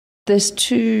there's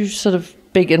two sort of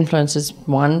big influences.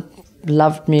 One,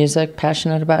 loved music,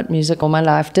 passionate about music all my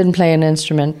life. Didn't play an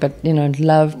instrument, but,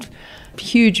 loved,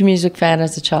 huge music fan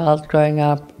as a child growing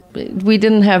up. We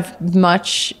didn't have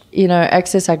much,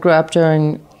 access. I grew up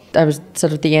I was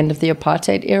sort of the end of the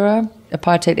apartheid era.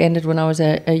 Apartheid ended when I was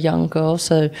a young girl,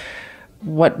 so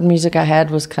what music I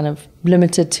had was kind of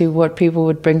limited to what people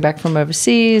would bring back from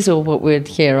overseas or what we'd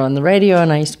hear on the radio,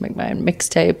 and I used to make my own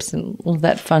mixtapes and all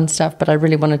that fun stuff, but I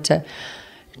really wanted to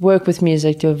work with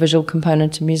music, do a visual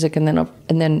component to music, and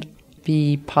then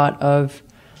be part of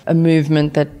a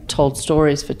movement that told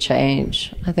stories for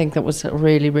change. I think that was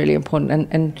really, really important.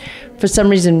 And for some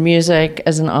reason, music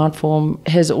as an art form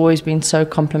has always been so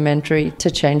complementary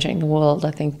to changing the world.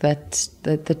 I think that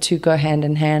the two go hand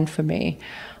in hand for me.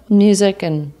 Music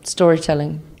and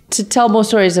storytelling. To tell more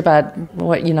stories about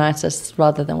what unites us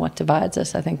rather than what divides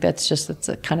us. I think it's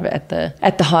kind of at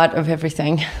the heart of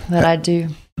everything that I do.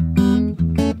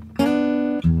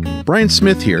 Brian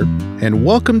Smith here, and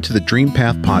welcome to the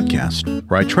Dreampath podcast,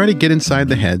 where I try to get inside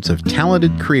the heads of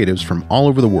talented creatives from all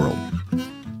over the world.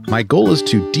 My goal is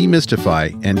to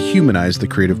demystify and humanize the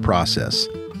creative process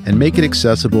and make it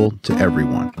accessible to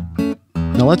everyone.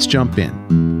 Now let's jump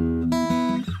in.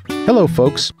 Hello,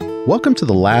 folks. Welcome to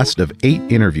the last of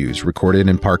 8 interviews recorded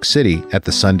in Park City at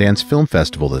the Sundance Film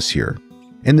Festival this year.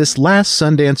 In this last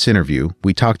Sundance interview,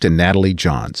 we talked to Natalie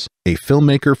Johns, a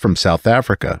filmmaker from South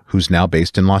Africa who's now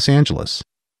based in Los Angeles.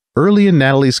 Early in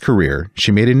Natalie's career,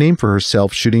 she made a name for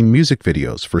herself shooting music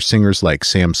videos for singers like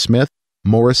Sam Smith,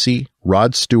 Morrissey,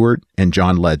 Rod Stewart, and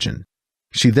John Legend.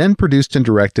 She then produced and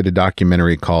directed a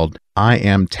documentary called I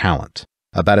Am Thalente,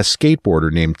 about a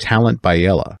skateboarder named Talent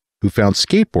Biela, who found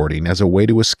skateboarding as a way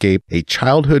to escape a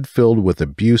childhood filled with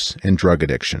abuse and drug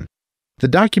addiction. The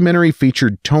documentary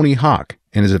featured Tony Hawk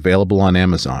and is available on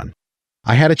Amazon.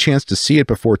 I had a chance to see it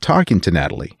before talking to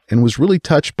Natalie and was really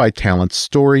touched by Talent's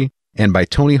story and by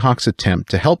Tony Hawk's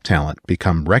attempt to help Talent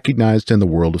become recognized in the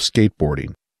world of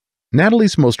skateboarding.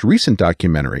 Natalie's most recent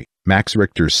documentary, Max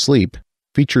Richter's Sleep,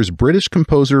 features British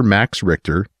composer Max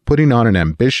Richter putting on an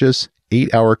ambitious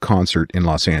 8-hour concert in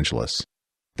Los Angeles.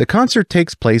 The concert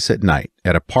takes place at night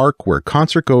at a park where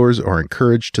concertgoers are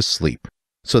encouraged to sleep.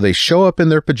 So they show up in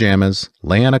their pajamas,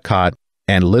 lay on a cot,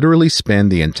 and literally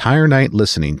spend the entire night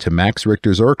listening to Max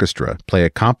Richter's orchestra play a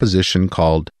composition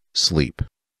called Sleep.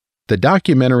 The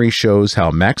documentary shows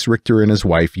how Max Richter and his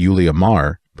wife Yulia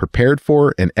Marr prepared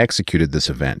for and executed this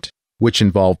event, which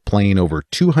involved playing over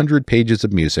 200 pages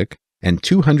of music and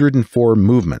 204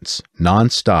 movements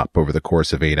non-stop over the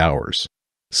course of 8 hours.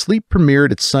 Sleep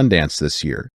premiered at Sundance this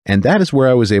year, and that is where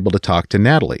I was able to talk to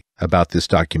Natalie about this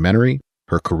documentary,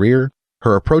 her career,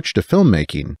 her approach to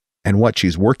filmmaking, and what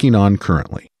she's working on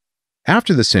currently.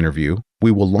 After this interview,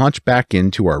 we will launch back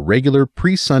into our regular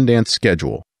pre-Sundance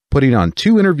schedule, putting on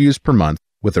 2 interviews per month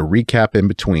with a recap in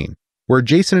between, where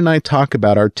Jason and I talk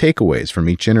about our takeaways from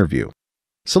each interview.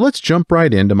 So let's jump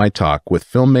right into my talk with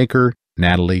filmmaker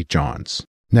Natalie Johns.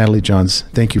 Natalie Johns,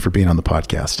 thank you for being on the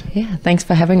podcast. Yeah, thanks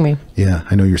for having me. Yeah,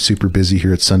 I know you're super busy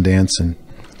here at Sundance, and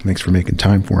thanks for making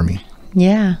time for me.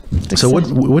 Yeah. So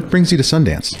what brings you to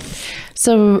Sundance?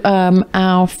 So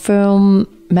our film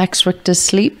Max Richter's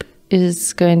Sleep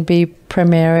is going to be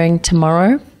premiering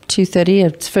tomorrow, 2:30.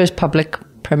 It's first public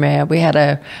premiere. We had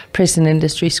a press and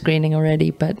industry screening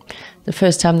already, but the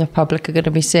first time the public are going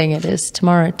to be seeing it is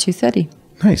tomorrow at 2:30.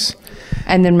 Nice.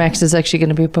 And then Max is actually going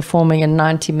to be performing a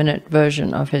 90-minute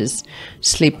version of his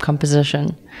Sleep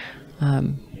composition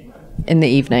in the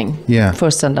evening for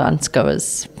Sundance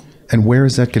goers. And where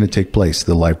is that going to take place,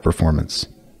 the live performance?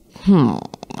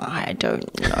 I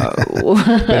don't know.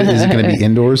 But is it going to be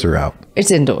indoors or out?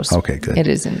 It's indoors. Okay, good. It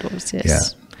is indoors, yes.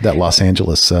 Yeah, that Los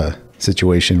Angeles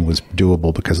situation was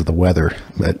doable because of the weather.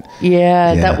 But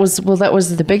that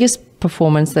was the biggest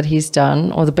performance that he's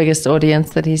done, or the biggest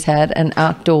audience that he's had, and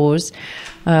outdoors.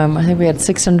 I think we had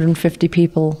 650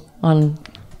 people on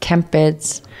camp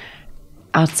beds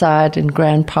outside in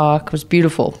Grand Park. It was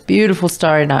beautiful, beautiful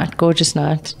starry night, gorgeous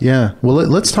night. Yeah, well,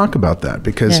 let's talk about that,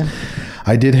 because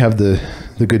I did have the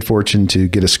good fortune to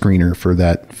get a screener for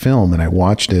that film, and I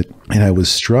watched it, and I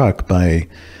was struck by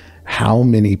how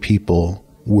many people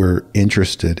were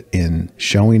interested in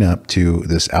showing up to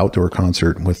this outdoor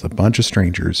concert with a bunch of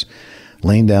strangers,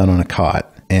 laying down on a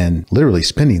cot and literally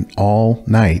spending all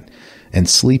night and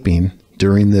sleeping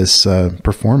during this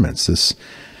performance.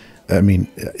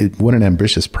 What an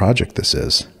ambitious project this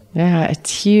is. Yeah,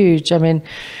 it's huge. I mean,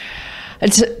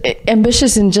 It's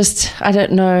ambitious in just, I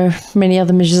don't know many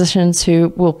other musicians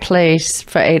who will play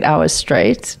for 8 hours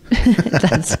straight.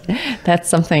 That's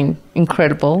something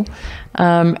incredible.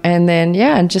 And then,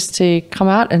 and just to come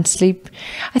out and sleep.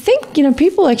 I think,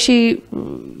 people actually,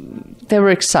 they were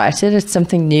excited. It's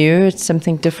something new. It's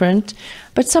something different.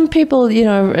 But some people,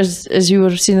 as you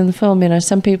would have seen in the film,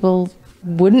 some people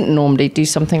wouldn't normally do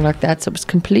something like that. So it was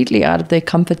completely out of their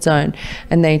comfort zone.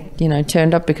 And they,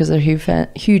 turned up because they're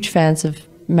huge fans of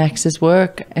Max's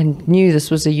work and knew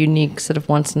this was a unique sort of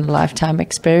once-in-a-lifetime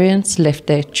experience, left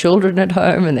their children at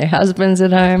home and their husbands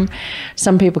at home.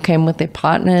 Some people came with their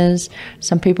partners.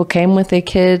 Some people came with their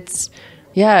kids.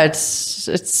 Yeah,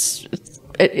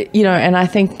 and I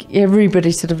think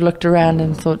everybody sort of looked around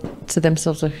and thought to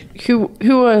themselves,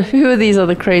 who are these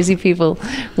other crazy people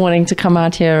wanting to come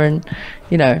out here and,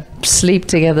 sleep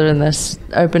together in this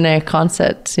open air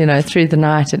concert, through the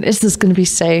night, and is this going to be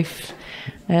safe?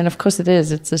 And of course it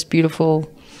is. It's this beautiful,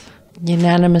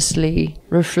 unanimously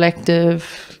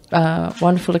reflective,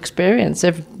 wonderful experience.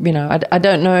 I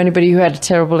don't know anybody who had a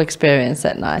terrible experience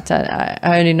that night.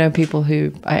 I only know people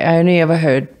who, I only ever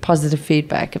heard positive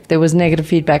feedback. If there was negative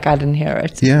feedback, I didn't hear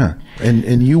it. Yeah.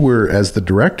 And you were, as the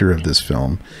director of this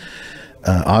film,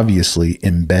 obviously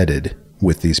embedded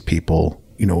with these people,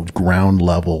 ground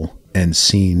level, and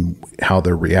seeing how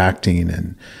they're reacting,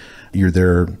 and you're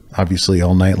there obviously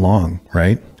all night long,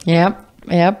 right?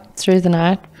 Yep. Through the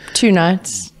night. 2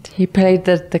 nights. He played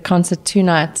the concert 2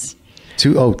 nights.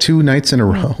 2 nights in a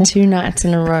row? 2 nights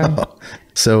in a row. Oh.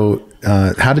 So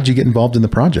how did you get involved in the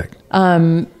project?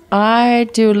 I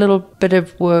do a little bit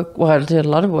of work. Well, I do a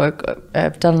lot of work.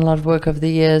 I've done a lot of work over the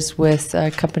years with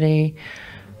a company,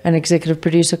 an executive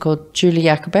producer called Julie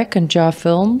Jakobek and Jar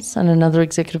Films, and another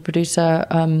executive producer,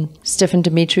 Stefan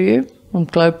Dimitriou, on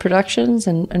Globe Productions,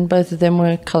 and both of them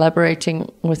were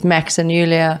collaborating with Max and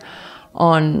Julia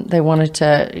on, they wanted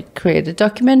to create a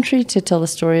documentary to tell the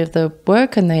story of the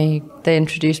work, and they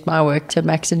introduced my work to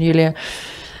Max and Julia.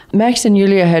 Max and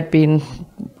Julia had been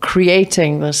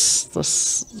creating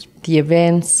the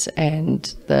events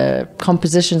and the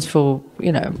compositions for,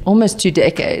 almost 2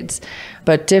 decades,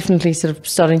 but definitely sort of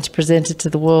starting to present it to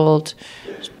the world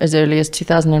as early as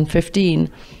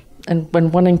 2015. And when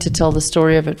wanting to tell the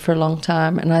story of it for a long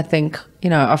time. And I think,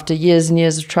 after years and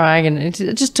years of trying, and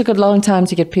it just took a long time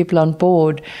to get people on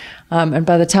board. And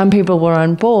by the time people were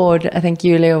on board, I think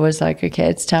Julia was like, okay,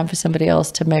 it's time for somebody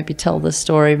else to maybe tell the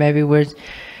story. Maybe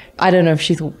I don't know if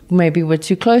she thought maybe we're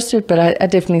too close to it, but I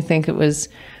definitely think it was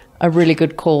a really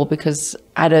good call, because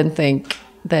I don't think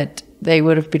that they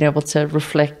would have been able to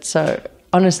reflect so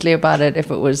honestly about it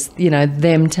if it was,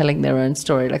 them telling their own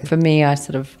story. Like for me, I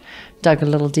sort of dug a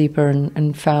little deeper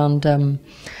and found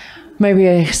maybe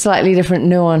a slightly different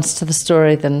nuance to the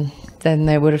story than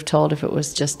they would have told if it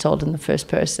was just told in the first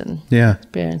person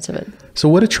experience of it. So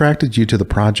what attracted you to the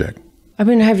project? I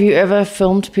mean, have you ever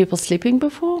filmed people sleeping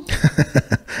before?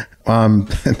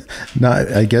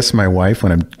 I guess my wife,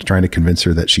 when I'm trying to convince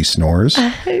her that she snores.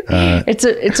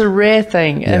 It's a rare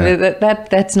thing. Yeah. I mean,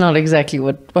 that's not exactly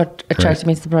what attracted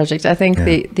me to the project. I think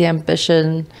the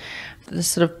ambition, the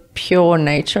sort of pure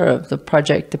nature of the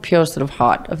project, the pure sort of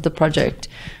heart of the project.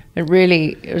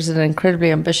 It was an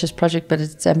incredibly ambitious project, but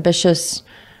it's ambitious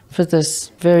for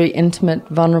this very intimate,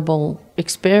 vulnerable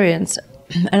experience.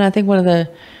 And I think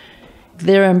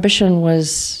their ambition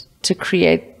was to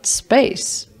create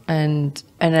space and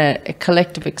a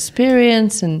collective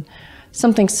experience and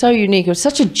something so unique. It was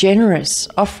such a generous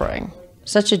offering,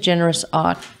 such a generous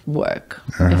artwork,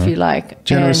 if you like.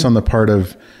 Generous on the part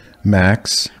of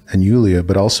Max and Julia,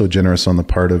 but also generous on the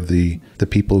part of the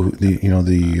people who,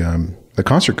 the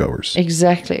concert goers.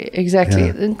 Exactly.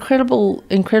 Yeah.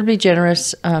 Incredibly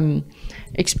generous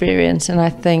experience, and I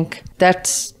think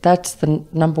that's the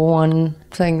number one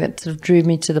thing that sort of drew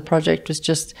me to the project, was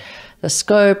just the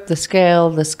scope, the scale,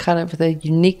 this kind of the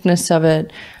uniqueness of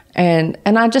it, and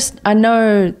I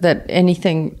know that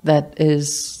anything that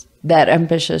is that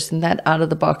ambitious and that out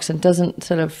of the box and doesn't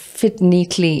sort of fit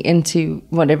neatly into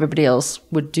what everybody else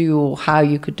would do or how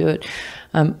you could do it.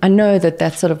 I know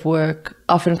that sort of work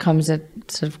often comes at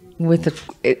sort of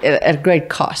at a great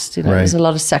cost. There's a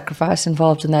lot of sacrifice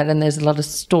involved in that, and there's a lot of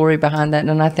story behind that.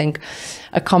 And I think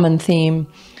a common theme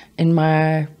in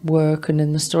my work and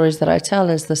in the stories that I tell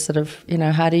is this sort of,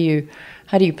 how do you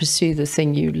pursue the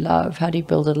thing you love? How do you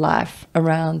build a life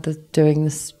around doing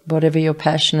this, whatever you're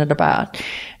passionate about?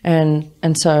 And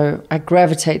so I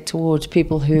gravitate towards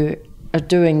people who are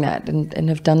doing that and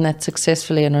have done that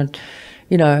successfully and are,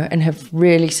 and have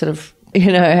really sort of,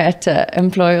 had to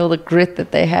employ all the grit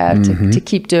that they have to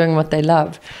keep doing what they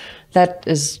love. That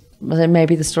is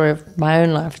maybe the story of my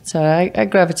own life. So I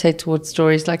gravitate towards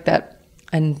stories like that,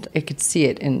 and I could see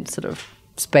it in sort of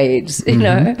spades, you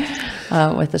know,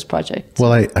 with this project.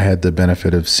 Well, I had the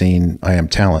benefit of seeing I Am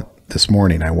Talent this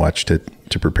morning. I watched it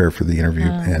to prepare for the interview,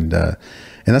 and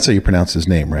that's how you pronounce his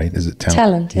name, right? Is it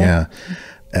Talent? Yeah.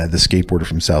 The skateboarder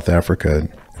from South Africa,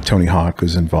 Tony Hawk,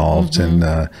 was involved, and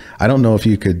I don't know if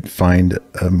you could find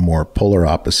a more polar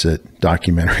opposite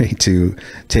documentary to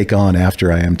take on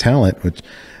after I Am Talent,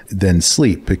 than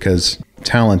Sleep, because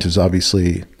Talent is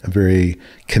obviously a very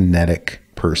kinetic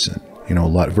person, you know,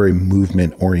 very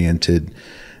movement oriented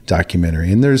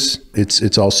documentary, and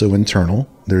it's also internal.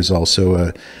 There's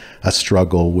also a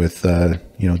struggle with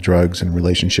you know, drugs and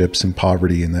relationships and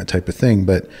poverty and that type of thing,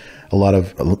 but a lot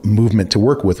of movement to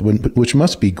work with, which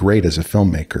must be great as a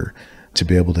filmmaker to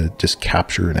be able to just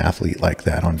capture an athlete like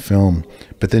that on film.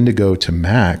 But then to go to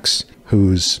Max,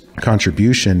 whose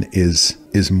contribution is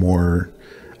more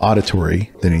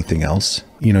auditory than anything else.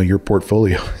 You know, your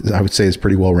portfolio, I would say, is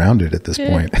pretty well rounded at this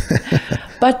point.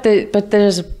 But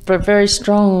there's a very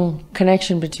strong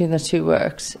connection between the two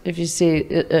works. If you see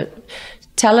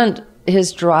Talent,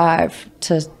 his drive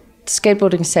to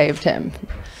skateboarding saved him.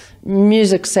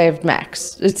 Music saved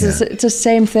Max. It's the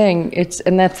same thing.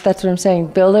 And that's what I'm saying.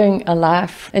 Building a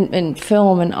life in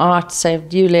film and art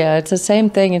saved Yulia. It's the same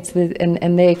thing. It's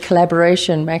and their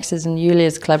collaboration, Max's and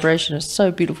Yulia's collaboration, is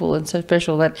so beautiful and so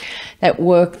special. That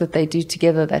work that they do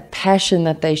together, that passion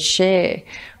that they share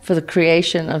for the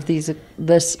creation of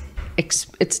this.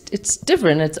 It's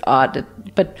different. It's art,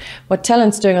 but what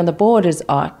Talent's doing on the board is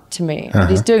art to me. What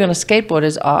he's doing on a skateboard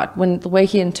is art. When the way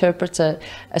he interprets a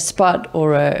spot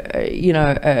or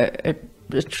a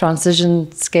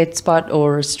transition skate spot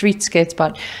or a street skate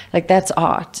spot, like, that's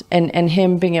art. And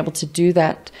him being able to do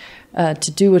that,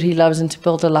 to do what he loves and to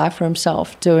build a life for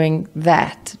himself, doing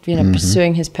that, you know,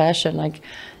 pursuing his passion, like.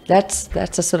 That's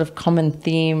a sort of common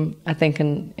theme, I think,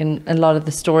 in a lot of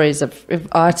the stories of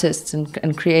artists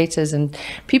and creators and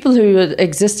people who are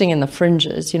existing in the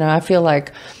fringes. You know, I feel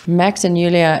like Max and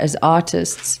Yulia as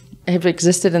artists have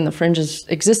existed in the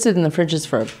fringes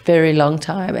for a very long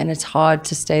time, and it's hard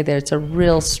to stay there. It's a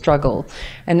real struggle,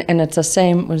 and it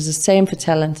was the same for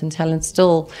Talent, and Talent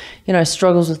still, you know,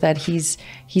 struggles with that. He's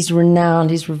renowned,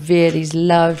 he's revered, he's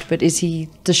loved, but is he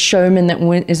the showman that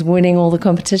is winning all the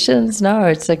competitions? No,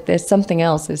 it's like there's something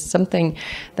else. There's something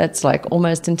that's like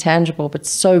almost intangible, but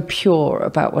so pure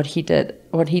about what he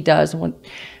does, and what,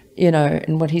 you know,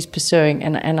 and what he's pursuing.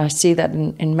 And I see that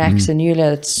in Max and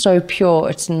Yulia. It's so pure.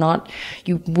 It's not,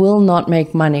 you will not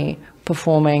make money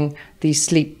performing these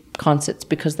Sleep concerts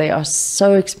because they are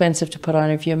so expensive to put on.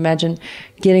 If you imagine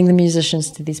getting the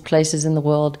musicians to these places in the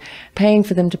world, paying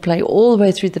for them to play all the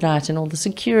way through the night, and all the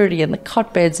security and the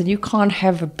cot beds, and you can't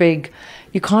have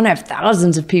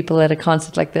thousands of people at a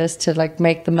concert like this to like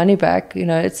make the money back. You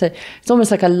know, it's almost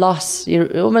like a loss.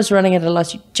 You're almost running at a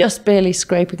loss. You're just barely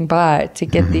scraping by to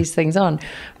get these things on,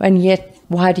 and yet,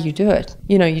 why do you do it?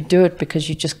 You know, you do it because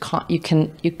you just can't. You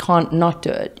can't not do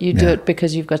it. You do it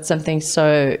because you've got something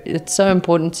it's so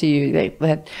important to you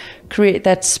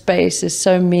that space is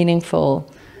so meaningful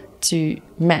to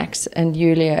Max and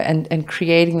Yulia, and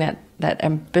creating that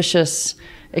ambitious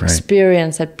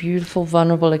experience, that beautiful,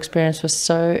 vulnerable experience, was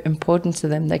so important to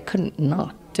them. They couldn't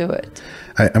not do it.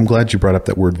 I'm glad you brought up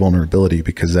that word vulnerability,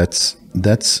 because that's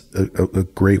a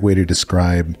great way to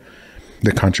describe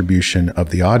the contribution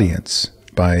of the audience,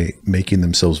 by making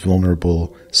themselves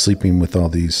vulnerable, sleeping with all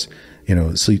these, you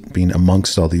know, sleeping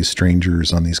amongst all these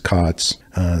strangers on these cots.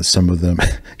 Some of them,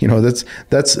 you know,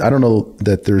 that's, I don't know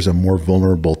that there's a more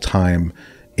vulnerable time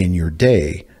in your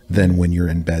day than when you're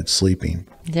in bed sleeping.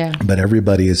 Yeah. But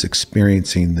everybody is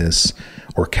experiencing this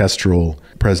orchestral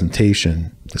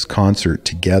presentation, this concert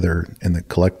together, and the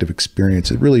collective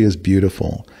experience. It really is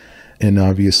beautiful. And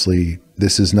obviously,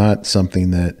 this is not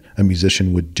something that a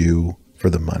musician would do for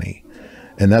the money.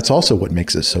 And that's also what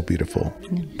makes it so beautiful.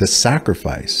 The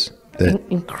sacrifice.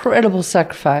 Incredible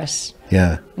sacrifice.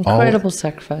 Yeah. Incredible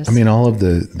sacrifice. I mean, all of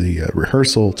the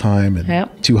rehearsal time,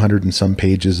 and 200 and some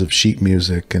pages of sheet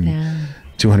music, and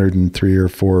 203 or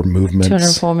 4 movements.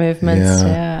 204 movements.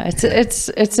 Yeah.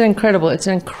 It's incredible. It's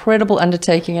an incredible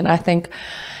undertaking. And I think,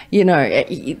 you know,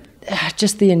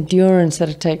 just the endurance that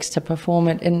it takes to perform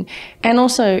it. And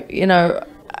also, you know,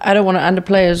 I don't want to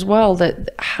underplay as well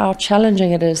that how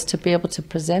challenging it is to be able to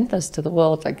present this to the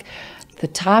world. Like the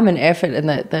time and effort and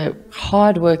the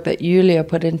hard work that Yulia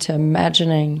put into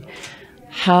imagining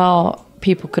how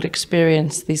people could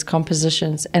experience these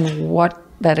compositions and what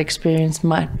that experience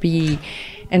might be,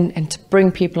 and to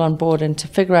bring people on board and to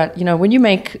figure out, you know, when you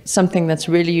make something that's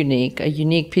really unique, a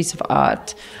unique piece of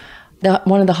art,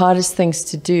 one of the hardest things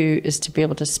to do is to be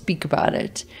able to speak about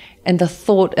it. And the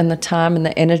thought and the time and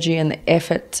the energy and the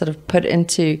effort sort of put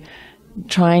into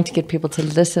trying to get people to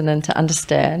listen and to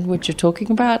understand what you're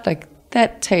talking about, like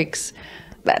that takes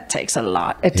a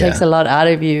lot. It takes a lot out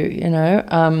of you, you know,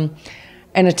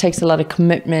 and it takes a lot of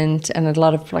commitment and a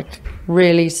lot of like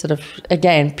really sort of,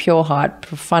 again, pure heart,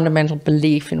 fundamental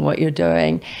belief in what you're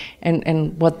doing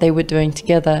and what they were doing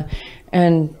together.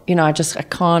 And, you know, I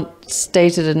can't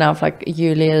state it enough, like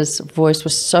Julia's voice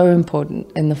was so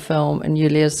important in the film, and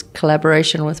Julia's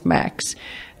collaboration with Max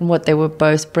and what they were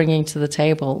both bringing to the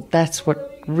table. That's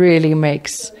what really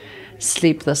makes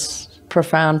Sleep this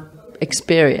profound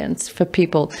experience for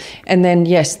people. And then,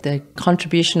 yes, the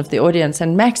contribution of the audience,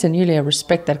 and Max and Julia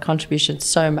respect that contribution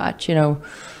so much. You know,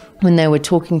 when they were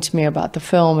talking to me about the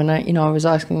film, and I was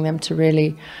asking them to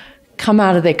really come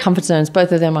out of their comfort zones.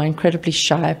 Both of them are incredibly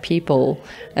shy people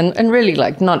and really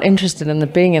like not interested in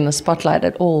being in the spotlight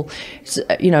at all. So,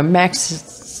 you know,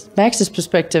 Max's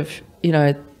perspective, you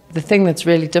know, the thing that's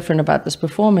really different about this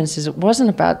performance is it wasn't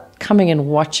about coming and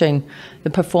watching the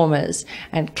performers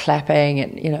and clapping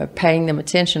and, you know, paying them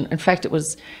attention. In fact, it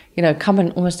was, you know, come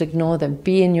and almost ignore them,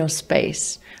 be in your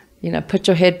space, you know, put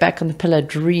your head back on the pillow,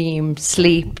 dream,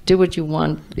 sleep, do what you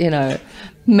want, you know,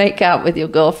 make out with your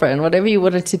girlfriend, whatever you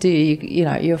wanted to do, you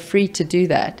know, you're free to do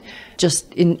that.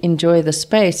 Just enjoy the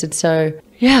space. And so,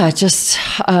 yeah, just...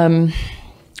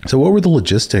 So what were the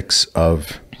logistics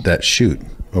of that shoot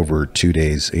over 2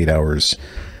 days, 8 hours,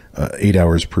 8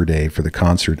 hours per day for the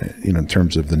concert, you know, in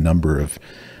terms of the number of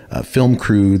film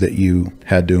crew that you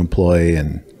had to employ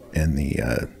and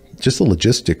the just the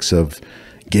logistics of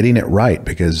getting it right,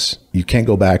 because you can't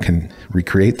go back and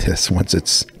recreate this once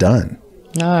it's done.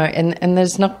 No, and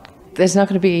there's not going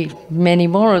to be many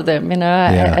more of them, you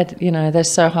know. You know, they're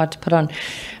so hard to put on.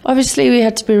 Obviously, we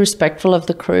had to be respectful of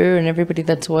the crew and everybody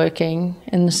that's working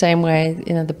in the same way,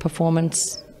 you know, the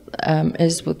performance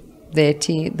is with their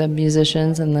team, the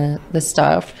musicians and the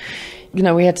staff. You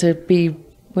know, we had to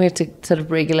sort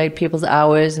of regulate people's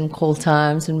hours and call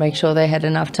times and make sure they had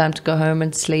enough time to go home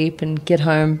and sleep and get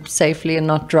home safely and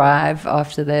not drive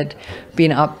after they'd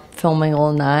been up filming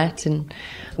all night. And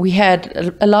we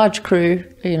had a large crew,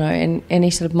 you know, in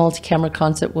any sort of multi-camera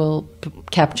concert will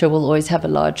always have a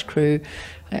large crew.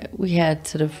 We had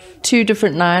sort of 2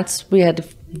 different nights. We had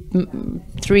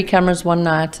 3 cameras one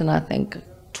night and I think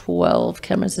 12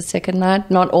 cameras the second night.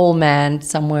 Not all manned,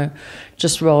 some were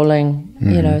just rolling,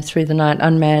 you know, through the night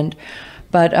unmanned.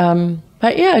 But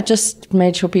yeah, just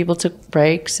made sure people took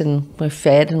breaks and were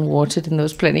fed and watered, and there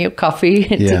was plenty of coffee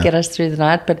to get us through the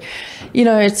night. But you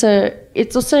know, it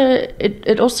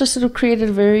also sort of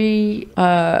created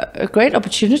a great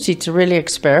opportunity to really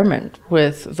experiment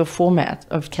with the format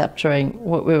of capturing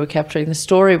what we were capturing. The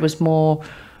story was more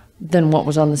than what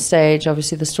was on the stage.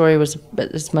 Obviously, the story was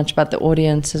as much about the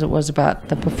audience as it was about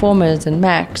the performers and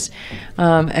Max,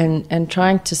 and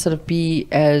trying to sort of be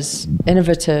as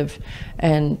innovative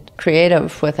and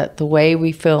creative with it. The way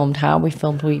we filmed, how we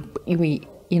filmed, I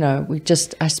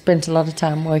spent a lot of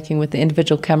time working with the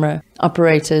individual camera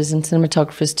operators and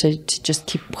cinematographers to just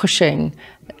keep pushing,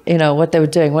 you know, what they were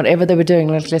doing, whatever they were doing.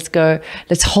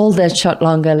 Let's hold that shot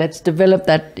longer. Let's develop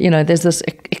that. You know, there's this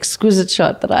exquisite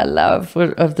shot that I love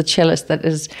of the cellist that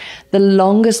is the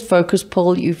longest focus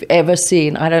pull you've ever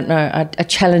seen. I don't know. I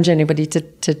challenge anybody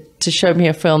to show me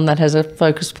a film that has a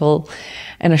focus pull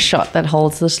and a shot that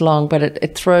holds this long, but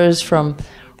it throws from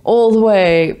all the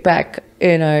way back,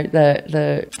 you know,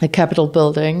 the Capitol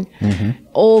building,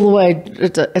 all the way.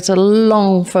 It's a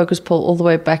long focus pull all the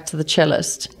way back to the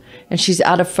cellist. And she's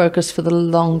out of focus for the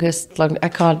longest, I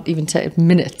can't even tell,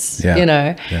 minutes, you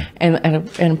know,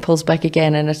 and pulls back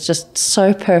again. And it's just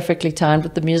so perfectly timed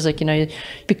with the music, you know,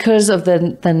 because of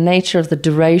the nature of the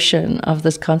duration of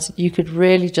this concert, you could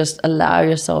really just allow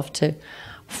yourself to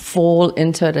fall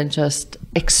into it and just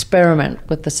experiment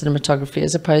with the cinematography,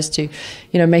 as opposed to,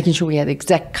 you know, making sure we had the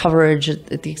exact coverage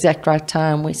at the exact right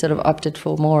time. We sort of opted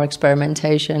for more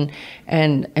experimentation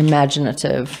and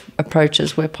imaginative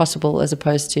approaches where possible, as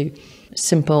opposed to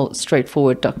simple,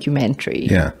 straightforward documentary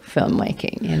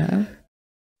filmmaking, you know.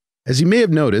 As you may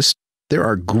have noticed, there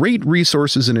are great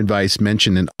resources and advice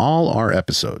mentioned in all our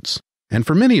episodes. And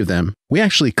for many of them, we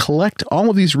actually collect all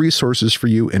of these resources for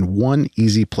you in one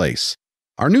easy place: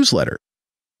 our newsletter.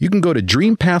 You can go to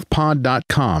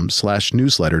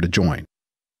dreampathpod.com/newsletter to join.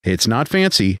 It's not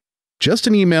fancy, just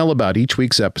an email about each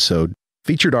week's episode,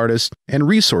 featured artists, and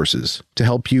resources to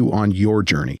help you on your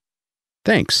journey.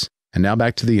 Thanks. And now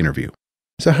back to the interview.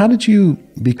 So how did you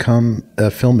become a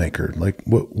filmmaker? Like,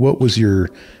 what was your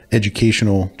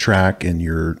educational track and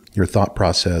your thought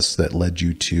process that led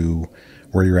you to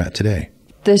where you're at today?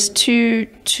 There's two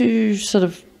sort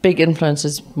of big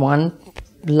influences. One,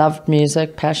 loved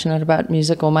music, passionate about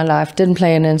music all my life. Didn't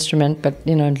play an instrument, but,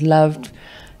 loved,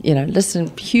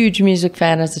 listen, huge music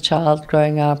fan as a child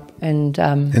growing up. And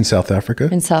in South Africa?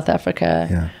 In South Africa.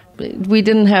 Yeah. We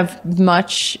didn't have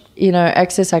much,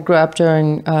 access. I grew up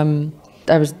during,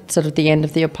 I was sort of the end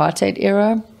of the apartheid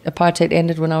era. Apartheid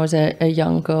ended when I was a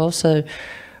young girl, so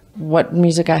what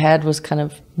music I had was kind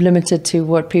of limited to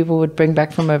what people would bring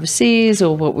back from overseas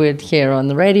or what we'd hear on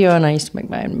the radio, and I used to make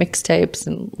my own mixtapes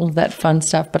and all that fun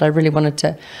stuff, but I really wanted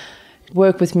to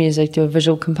work with music, do a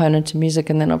visual component to music,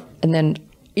 and then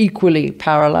equally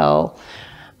parallel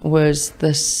was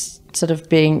this sort of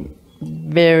being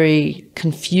very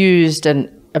confused and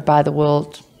by the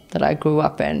world that I grew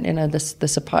up in, this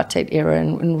apartheid era,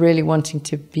 and really wanting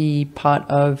to be part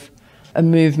of a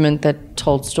movement that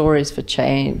told stories for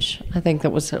change. I think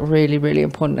that was really, really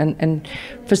important. And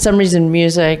for some reason,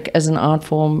 music as an art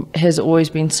form has always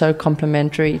been so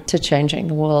complementary to changing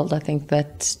the world. I think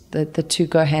that the two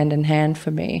go hand in hand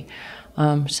for me.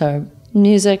 So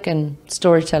music and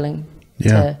storytelling.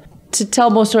 Yeah. To tell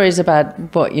more stories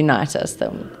about what unites us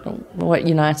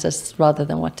rather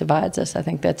than what divides us. I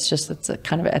think it's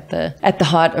kind of at the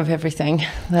heart of everything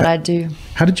that I do.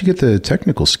 How did you get the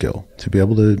technical skill to be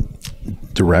able to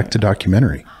direct a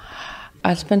documentary?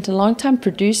 I spent a long time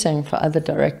producing for other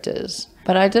directors,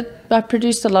 but I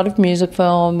produced a lot of music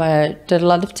film. I did a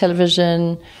lot of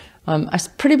television. I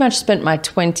pretty much spent my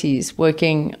 20s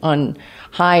working on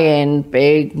high-end,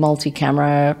 big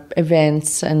multi-camera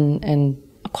events, and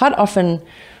quite often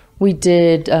we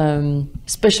did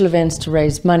special events to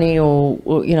raise money or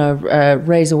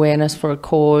raise awareness for a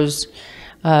cause.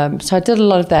 So I did a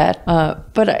lot of that.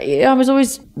 But I was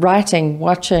always writing,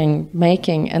 watching,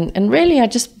 making, and really I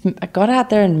got out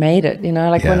there and made it.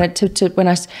 When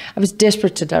I was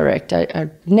desperate to direct. I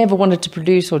never wanted to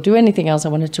produce or do anything else. I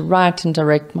wanted to write and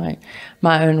direct my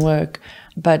own work.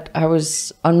 But I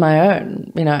was on my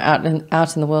own, out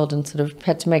in the world, and sort of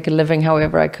had to make a living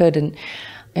however I could, and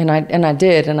I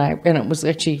did, and it was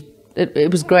actually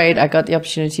it was great. I got the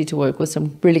opportunity to work with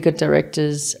some really good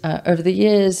directors over the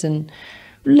years and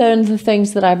learn the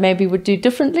things that I maybe would do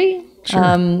differently.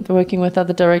 Sure. Working with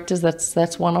other directors,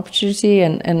 that's one opportunity,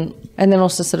 and then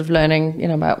also sort of learning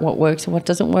about what works and what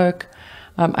doesn't work.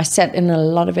 I sat in a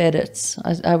lot of edits.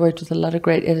 I worked with a lot of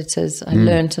great editors. I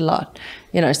learned a lot,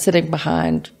 sitting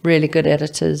behind really good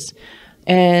editors.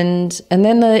 And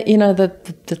then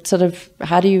the sort of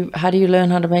how do you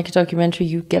learn how to make a documentary?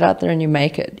 You get out there and you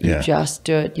make it. You just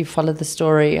do it. You follow the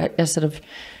story.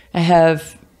 I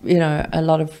have a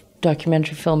lot of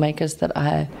documentary filmmakers that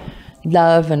I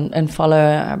love and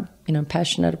follow. I'm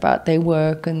passionate about their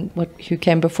work and who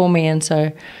came before me, and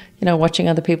so watching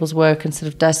other people's work and sort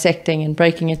of dissecting and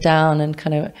breaking it down and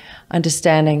kind of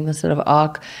understanding the sort of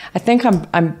arc. I think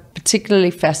I'm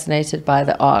particularly fascinated by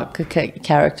the arc,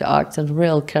 character arcs, and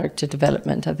real character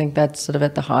development. I think that's sort of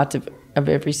at the heart of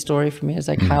every story for me, is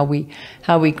like how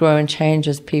we grow and change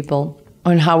as people,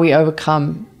 and how we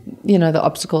overcome the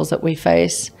obstacles that we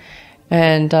face.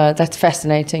 And that's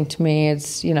fascinating to me.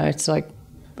 It's it's like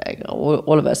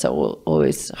all of us are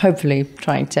always hopefully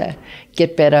trying to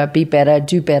get better, be better,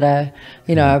 do better,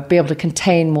 be able to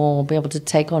contain more, be able to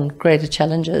take on greater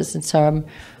challenges. And so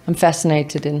I'm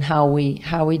fascinated in how we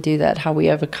do that, how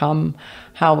we overcome,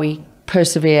 how we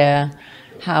persevere,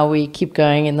 how we keep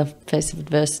going in the face of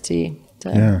adversity.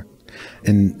 So. Yeah.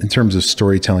 In terms of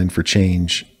storytelling for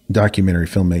change, documentary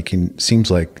filmmaking seems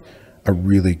like a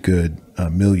really good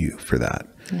milieu for that.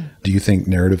 Yeah. Do you think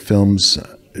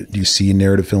do you see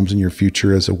narrative films in your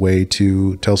future as a way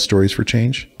to tell stories for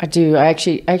change? I do. I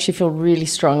actually feel really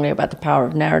strongly about the power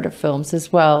of narrative films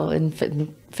as well, in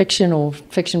fiction or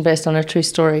fiction based on a true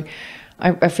story.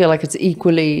 I feel like it's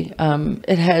equally,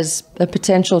 it has the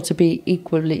potential to be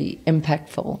equally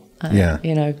impactful,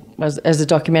 as a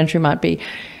documentary might be.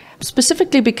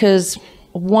 Specifically because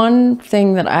one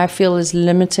thing that I feel is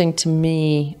limiting to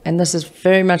me, and this is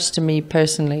very much to me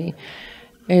personally,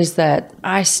 is that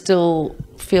I still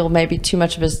feel maybe too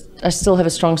much of I still have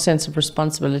a strong sense of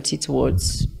responsibility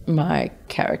towards my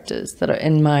characters that are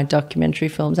in my documentary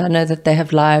films. I know that they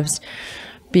have lives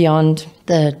beyond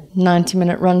the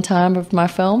 90-minute runtime of my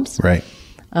films. Right.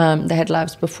 They had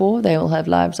lives before, they all have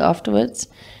lives afterwards.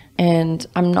 And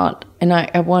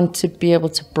I want to be able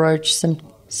to broach some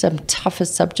tougher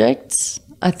subjects.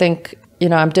 I think,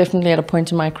 I'm definitely at a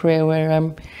point in my career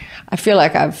where I feel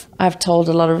like I've told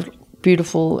a lot of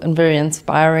beautiful and very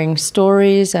inspiring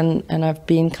stories, and I've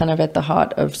been kind of at the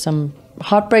heart of some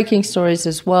heartbreaking stories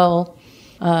as well.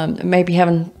 Maybe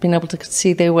haven't been able to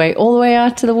see their way all the way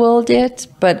out to the world yet,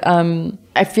 but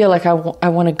I feel like I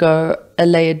want to go a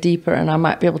layer deeper, and I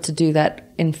might be able to do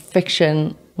that in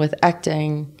fiction with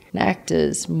acting and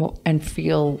actors more, and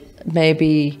feel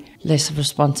maybe less of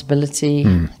responsibility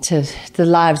to the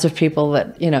lives of people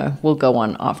that, you know, will go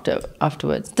on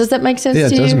afterwards. Does that make sense to you?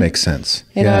 Yeah, it does make sense.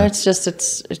 You know, it's just,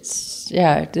 there's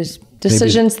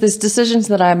decisions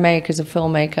that I make as a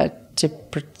filmmaker to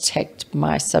protect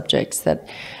my subjects that...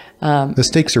 the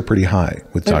stakes are pretty high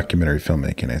with documentary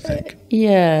filmmaking, I think.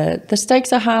 Yeah, the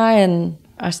stakes are high, and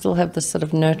I still have this sort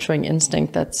of nurturing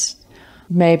instinct that's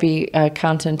maybe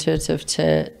counterintuitive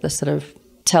to the sort of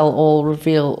tell all,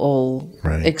 reveal all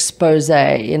expose.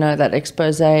 You know, that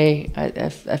expose, I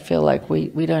feel like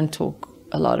we don't talk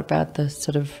a lot about the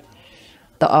sort of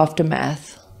the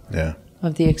aftermath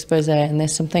of the expose, and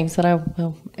there's some things that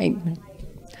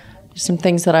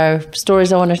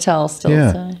stories I want to tell still.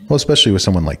 Yeah. So. Well, especially with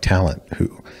someone like Talent, who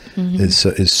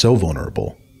is so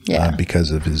vulnerable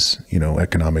because of his, you know,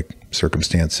 economic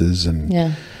circumstances and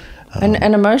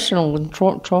and emotional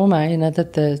trauma. You know,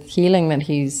 that the healing that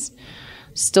he's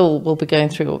still will be going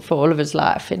through for all of his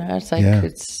life. You know, it's like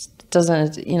it's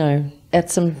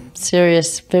some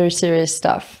serious, very serious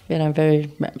stuff. You know,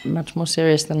 very much more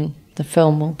serious than the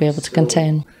film will be able to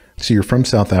contain. So you're from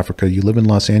South Africa. You live in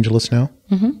Los Angeles now?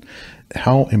 Mm-hmm.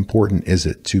 How important is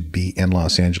it to be in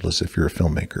Los Angeles if you're a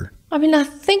filmmaker? I mean, I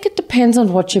think it depends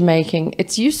on what you're making.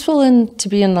 It's useful to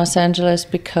be in Los Angeles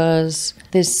because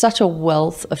there's such a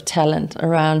wealth of talent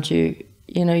around you.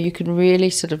 You know, you can really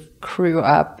sort of crew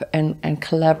up and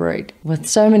collaborate with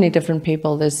so many different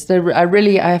people.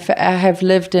 I have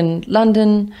lived in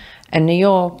London and New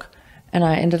York, and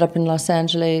I ended up in Los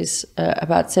Angeles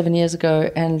about 7 years ago.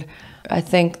 And I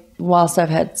think whilst I've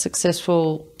had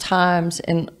successful times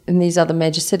in these other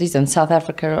major cities, and South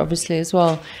Africa obviously as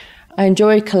well, I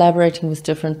enjoy collaborating with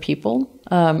different people.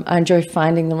 I enjoy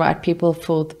finding the right people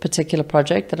for the particular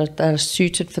project that are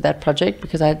suited for that project,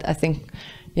 because I think,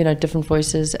 you know, different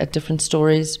voices at different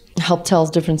stories help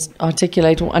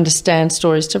articulate or understand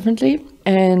stories differently.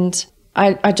 And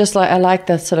I like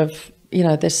that sort of, you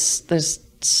know, there's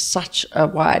such a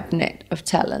wide net of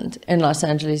talent in Los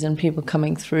Angeles and people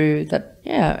coming through that,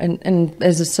 and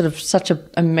there's a sort of such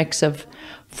a mix of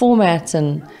formats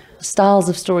and styles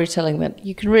of storytelling that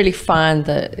you can really find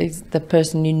the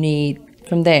person you need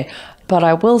from there. But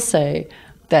I will say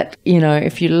that, you know,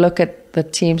 if you look at the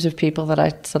teams of people that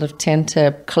I sort of tend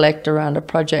to collect around a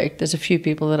project, there's a few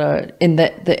people that are in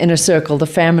the inner circle, the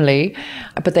family,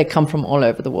 but they come from all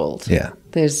over the world. Yeah.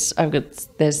 There's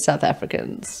South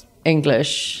Africans,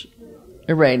 English,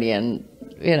 Iranian,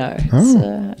 you know,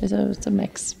 it's a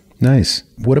mix. Nice.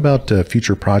 What about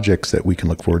future projects that we can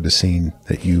look forward to seeing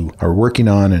that you are working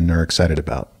on and are excited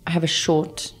about? I have a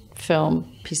short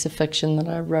film piece of fiction that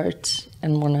I wrote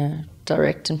and want to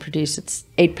direct and produce. It's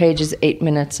 8 pages, 8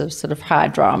 minutes of sort of high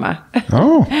drama.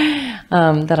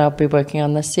 That I'll be working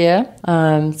on this year.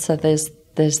 So there's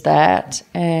that,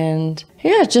 and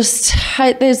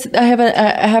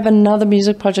I have another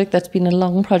music project that's been a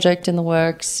long project in the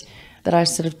works that I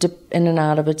sort of dip in and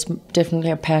out of. It's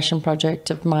definitely a passion project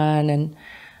of mine, and,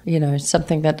 you know,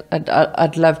 something that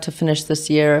I'd love to finish this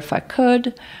year if I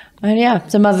could.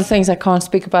 And some other things I can't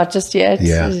speak about just yet.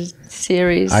 Yeah.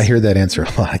 Series. I hear that answer a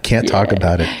lot. I can't talk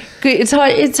about it.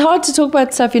 It's hard to talk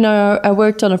about stuff. You know, I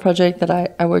worked on a project that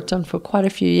I worked on for quite a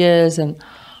few years, and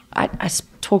I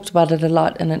talked about it a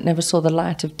lot, and it never saw the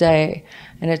light of day.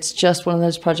 And it's just one of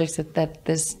those projects that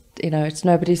there's, you know, it's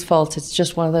nobody's fault. It's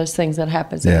just one of those things that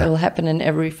happens. Yeah. It will happen in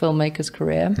every filmmaker's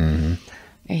career. Mm-hmm.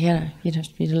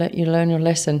 You learn your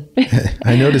lesson.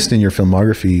 I noticed in your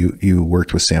filmography, you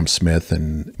worked with Sam Smith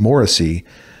and Morrissey.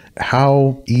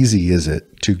 How easy is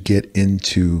it to get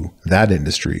into that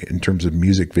industry in terms of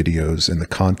music videos and the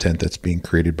content that's being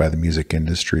created by the music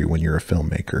industry when you're a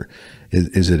filmmaker?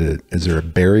 Is there a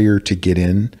barrier to get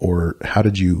in, or how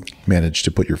did you manage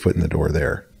to put your foot in the door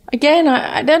there? Again,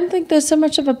 I don't think there's so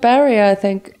much of a barrier. I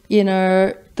think, you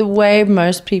know, the way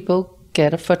most people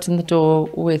get a foot in the door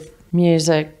with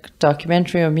music,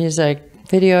 documentary or music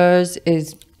videos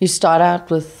is you start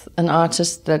out with an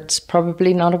artist that's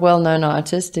probably not a well-known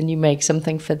artist, and you make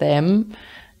something for them,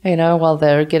 you know, while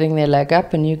they're getting their leg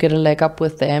up, and you get a leg up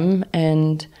with them.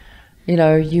 And, you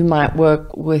know, you might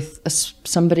work with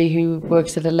somebody who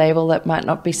works at a label that might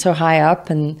not be so high up,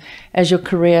 and as your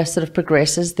career sort of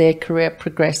progresses, their career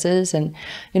progresses. And,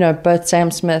 you know, both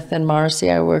Sam Smith and Morrissey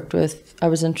I worked with, I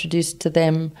was introduced to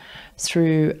them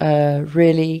through a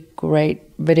really great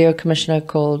video commissioner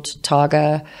called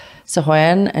Targa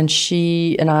Sahoyan, and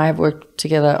she and I have worked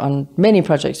together on many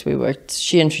projects.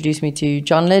 She introduced me to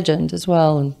John Legend as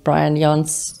well, and Brian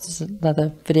Jans,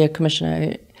 another video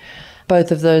commissioner. both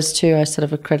of those two I sort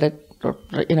of accredit,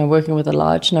 working with a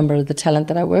large number of the talent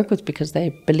that I work with, because they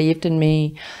believed in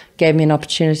me, gave me an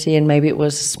opportunity, and maybe it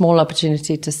was a small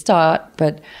opportunity to start,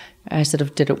 but I sort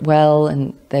of did it well,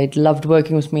 and they loved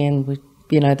working with me, and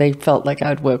they felt like I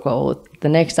would work well with the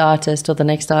next artist or the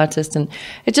next artist, and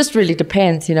it just really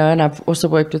depends, and I've also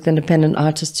worked with independent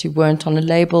artists who weren't on a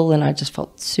label, and I just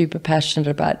felt super passionate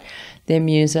about their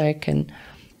music, and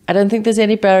I don't think there's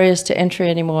any barriers to entry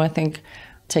anymore. I think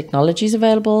technology is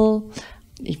available.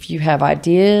 If you have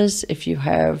ideas, if you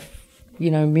have,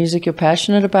 music you're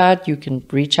passionate about, you can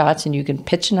reach out and you can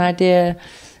pitch an idea.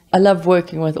 I love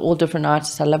working with all different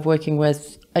artists. I love working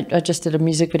with, I just did a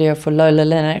music video for Lola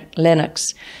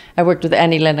Lennox. I worked with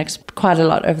Annie Lennox quite a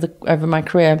lot over my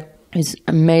career. Who's an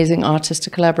amazing artist to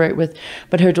collaborate with.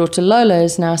 But her daughter Lola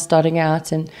is now starting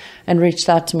out and reached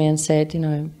out to me and said,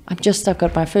 I've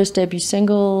got my first debut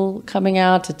single coming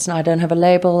out. I don't have a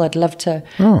label. I'd love to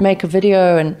make a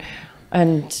video,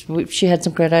 and she had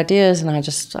some great ideas, and I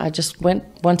just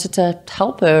wanted to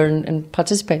help her and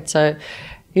participate. So,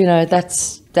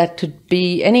 that could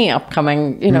be any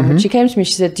upcoming, when she came to me,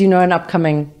 she said, do you know an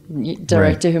upcoming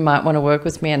director who might want to work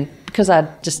with me? And because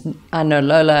I know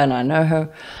Lola and I know her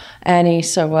Annie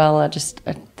so well,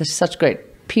 there's such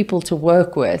great people to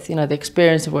work with. The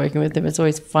experience of working with them is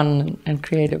always fun and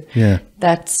creative. Yeah.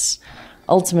 That's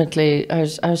ultimately, I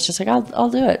was just like, I'll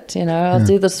do it. I'll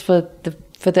do this for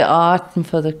the art and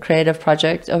for the creative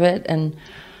project of it. And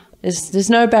there's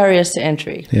no barriers to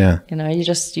entry. Yeah. You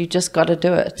just got to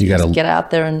do it. You got to get out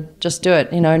there and just do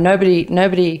it.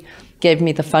 Nobody gave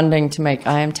me the funding to make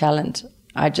I Am Thalente.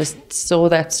 I just saw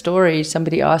that story.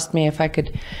 Somebody asked me if I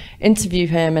could interview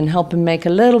him and help him make a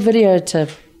little video to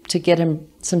get him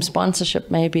some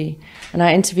sponsorship maybe. And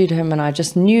I interviewed him, and I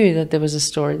just knew that there was a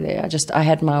story there. I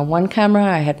had my one camera,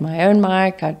 I had my own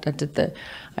mic,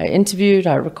 I interviewed,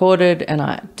 I recorded, and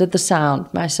I did the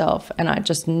sound myself, and I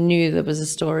just knew there was a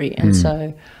story. And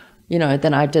so,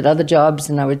 then I did other jobs,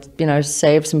 and I would,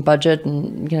 save some budget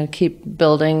and, keep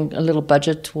building a little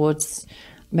budget towards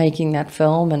making that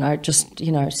film. And I just,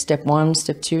 step one,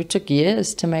 step two, took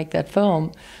years to make that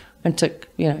film. And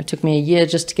it took me a year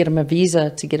just to get him a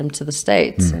visa to get him to the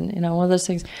States. And, all those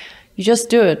things. You just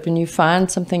do it when you find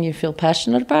something you feel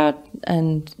passionate about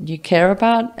and you care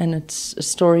about, and it's a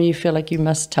story you feel like you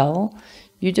must tell,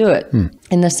 you do it.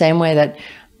 In the same way that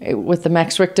with the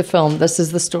Max Richter film, this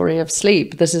is the story of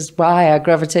sleep. This is why I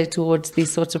gravitate towards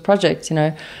these sorts of projects.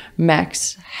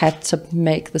 Max had to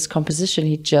make this composition.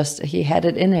 He had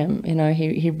it in him.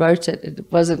 He wrote it.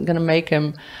 It wasn't going to make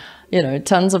him,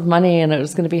 tons of money, and it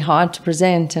was going to be hard to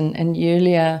present. And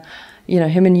Yulia,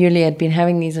 him and Yulia had been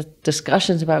having these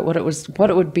discussions about what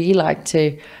it would be like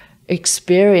to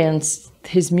experience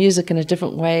his music in a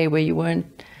different way, where you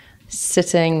weren't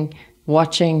sitting,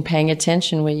 watching, paying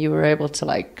attention, where you were able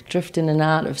to drift in and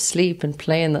out of sleep and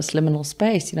play in this liminal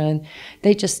space, and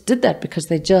they just did that because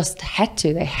they just had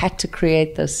to. They had to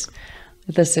create this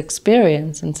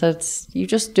experience, and so you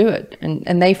just do it.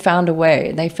 And they found a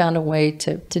way. They found a way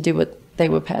to do what they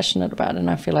were passionate about, and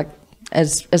I feel like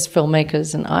as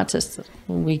filmmakers and artists,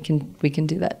 we can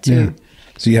do that too. Yeah.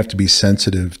 So you have to be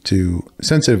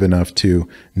sensitive enough to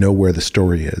know where the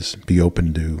story is, be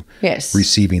open to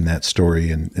receiving that story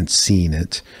and seeing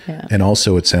it. Yeah. And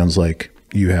also it sounds like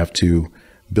you have to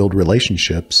build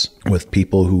relationships with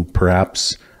people who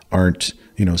perhaps aren't,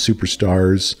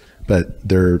 superstars, but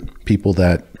they're people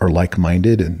that are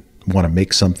like-minded and want to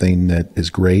make something that is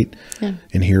great. Yeah.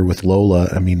 And here with Lola,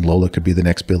 Lola could be the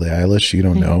next Billie Eilish. You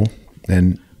don't know.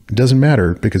 And it doesn't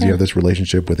matter because you have this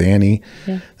relationship with Annie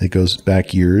that goes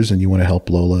back years, and you want to help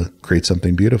Lola create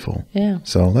something beautiful. Yeah.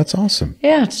 So that's awesome.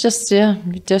 Yeah. It's just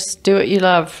do what you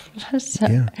love.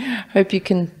 So hope you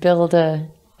can build a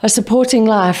supporting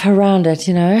life around it,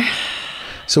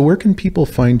 So where can people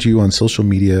find you on social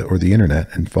media or the internet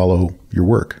and follow your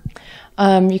work?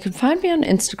 You can find me on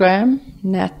Instagram,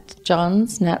 Nat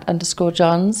Johns,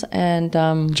 Nat_Johns, and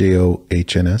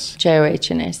Johns.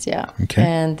 Johns, yeah. Okay.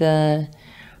 And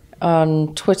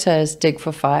on Twitter is Dig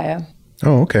for Fire.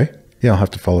 Oh, okay. Yeah, I'll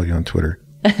have to follow you on Twitter.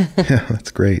 Yeah,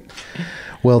 that's great.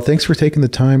 Well, thanks for taking the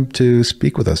time to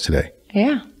speak with us today.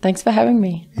 Yeah, thanks for having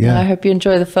me. Yeah, I hope you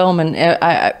enjoy the film. And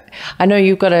I know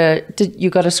you got a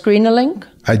screener link?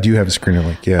 I do have a screener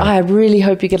link, yeah. I really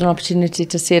hope you get an opportunity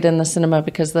to see it in the cinema,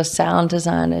 because the sound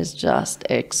design is just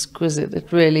exquisite.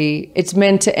 It's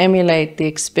meant to emulate the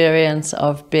experience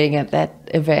of being at that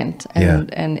event.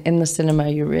 And in the cinema,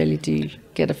 you really do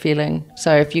get a feeling.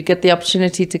 So if you get the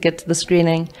opportunity to get to the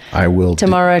screening, I will.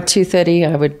 Tomorrow at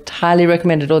 2:30, I would highly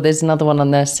recommend it. Or there's another one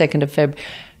on the 2nd of February.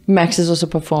 Max is also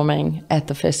performing at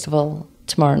the festival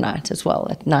tomorrow night as well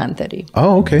at 9:30.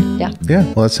 Oh, okay. Yeah. Yeah.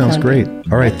 Well, that sounds great.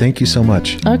 All right. Thank you so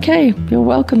much. Okay. You're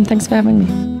welcome. Thanks for having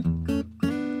me.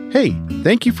 Hey,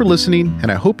 thank you for listening,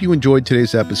 and I hope you enjoyed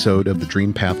today's episode of the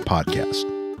Dreampath podcast.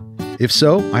 If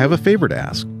so, I have a favor to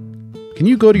ask. Can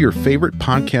you go to your favorite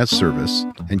podcast service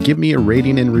and give me a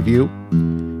rating and review?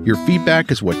 Your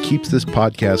feedback is what keeps this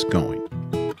podcast going.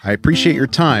 I appreciate your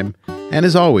time, and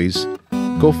as always,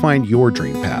 go find your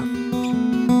dream path.